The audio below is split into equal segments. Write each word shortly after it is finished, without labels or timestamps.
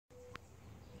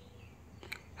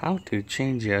How to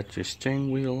change out your steering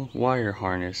wheel wire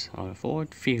harness on a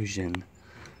Ford Fusion.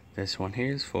 This one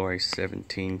here is for a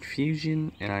 17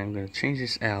 Fusion, and I'm going to change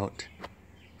this out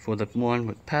for the one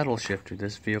with paddle shifter.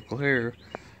 This vehicle here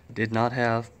did not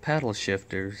have paddle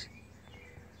shifters,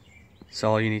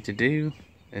 so all you need to do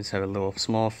is have a little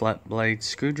small flat blade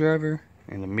screwdriver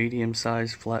and a medium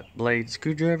sized flat blade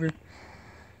screwdriver.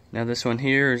 Now this one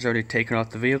here is already taken off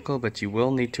the vehicle, but you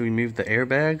will need to remove the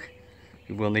airbag.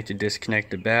 You will need to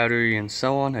disconnect the battery and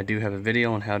so on. I do have a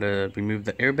video on how to remove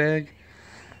the airbag.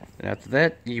 And after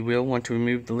that, you will want to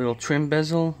remove the little trim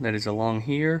bezel that is along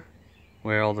here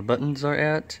where all the buttons are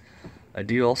at. I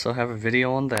do also have a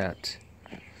video on that.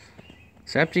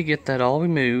 So after you get that all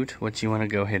removed, what you want to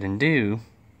go ahead and do,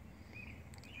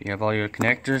 you have all your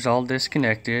connectors all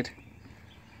disconnected.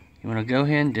 You want to go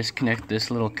ahead and disconnect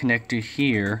this little connector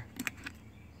here.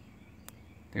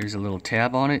 There's a little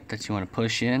tab on it that you want to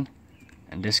push in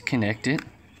and disconnect it.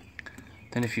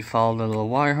 Then if you follow the little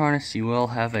wire harness, you will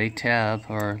have a tab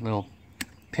or little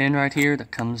pin right here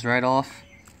that comes right off.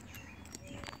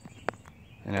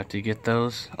 And after you get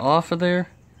those off of there,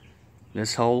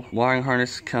 this whole wiring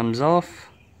harness comes off.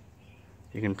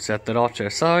 You can set that off to the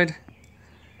side.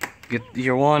 Get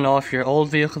your one off your old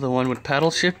vehicle, the one with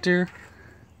paddle shifter,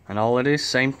 and all it is,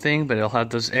 same thing, but it'll have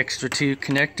those extra two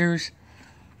connectors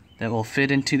that will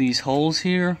fit into these holes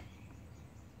here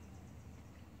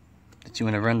that you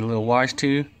want to run the little wires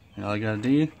to. And all you gotta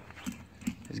do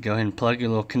is go ahead and plug your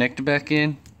little connector back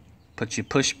in, put your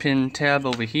push pin tab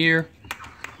over here.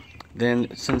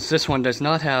 Then since this one does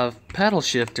not have paddle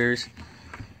shifters,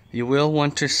 you will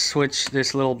want to switch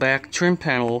this little back trim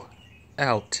panel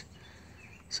out.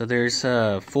 So there's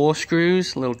 4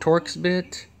 screws, a little Torx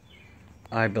bit.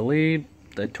 I believe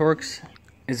the Torx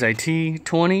is a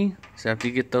T20. So after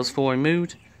you get those 4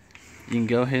 removed, you can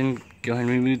go ahead and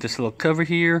remove this little cover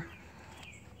here.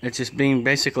 It's just being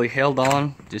basically held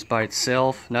on just by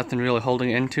itself, nothing really holding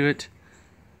into it.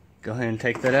 Go ahead and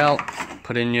take that out,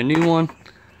 put in your new one.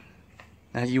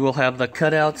 Now you will have the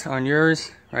cutouts on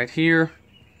yours right here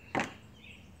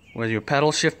where your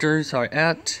paddle shifters are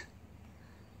at.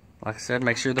 Like I said,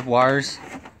 make sure the wires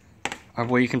are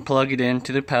where you can plug it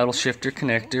into the paddle shifter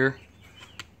connector.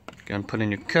 Go and put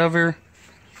in your cover.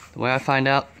 The way I find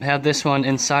out, have this one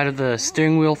inside of the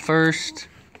steering wheel first,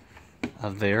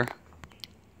 of there.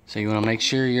 So you want to make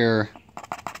sure your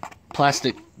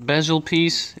plastic bezel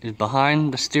piece is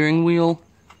behind the steering wheel.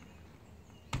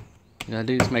 What you gotta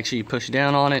do is make sure you push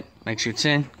down on it, make sure it's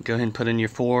in. Go ahead and put in your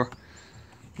 4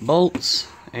 bolts,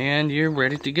 and you're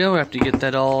ready to go after you get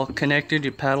that all connected,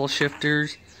 your paddle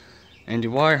shifters and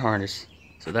your wire harness.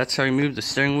 So that's how you remove the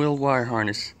steering wheel wire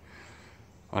harness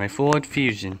on a Ford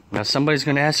Fusion. Now somebody's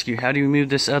going to ask you, how do you remove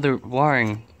this other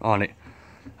wiring on it?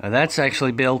 That's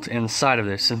actually built inside of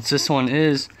this. Since this one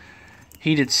is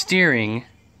heated steering,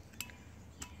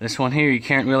 this one here you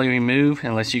can't really remove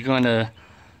unless you're going to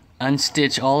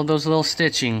unstitch all of those little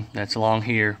stitching that's along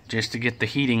here just to get the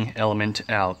heating element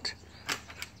out.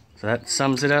 So that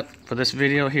sums it up for this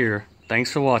video here.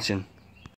 Thanks for watching.